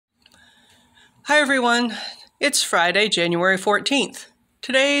Hi everyone, it's Friday, January 14th.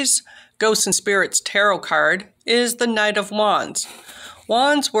 Today's Ghosts and Spirits Tarot card is the Knight of Wands.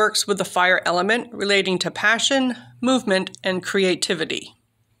 Wands works with the fire element relating to passion, movement, and creativity.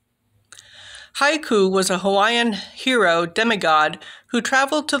 Haiku was a Hawaiian hero demigod who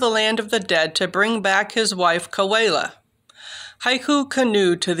traveled to the land of the dead to bring back his wife Kauela. Haiku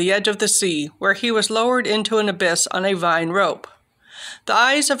canoed to the edge of the sea, where he was lowered into an abyss on a vine rope. The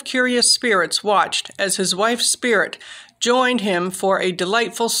eyes of curious spirits watched as his wife's spirit joined him for a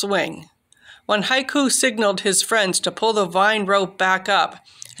delightful swing. When Haiku signaled his friends to pull the vine rope back up,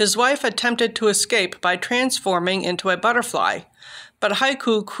 his wife attempted to escape by transforming into a butterfly, but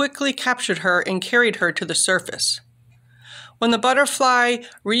Haiku quickly captured her and carried her to the surface. When the butterfly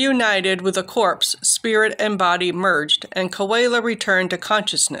reunited with the corpse, spirit and body merged, and Kauela returned to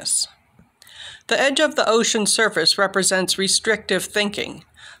consciousness. The edge of the ocean surface represents restrictive thinking.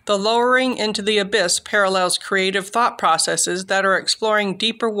 The lowering into the abyss parallels creative thought processes that are exploring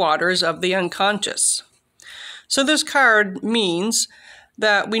deeper waters of the unconscious. So this card means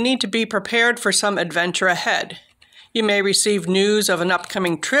that we need to be prepared for some adventure ahead. You may receive news of an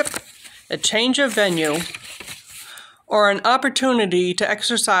upcoming trip, a change of venue, or an opportunity to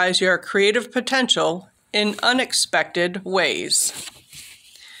exercise your creative potential in unexpected ways.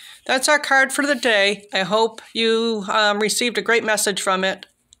 That's our card for the day. I hope you received a great message from it.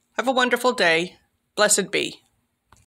 Have a wonderful day. Blessed be.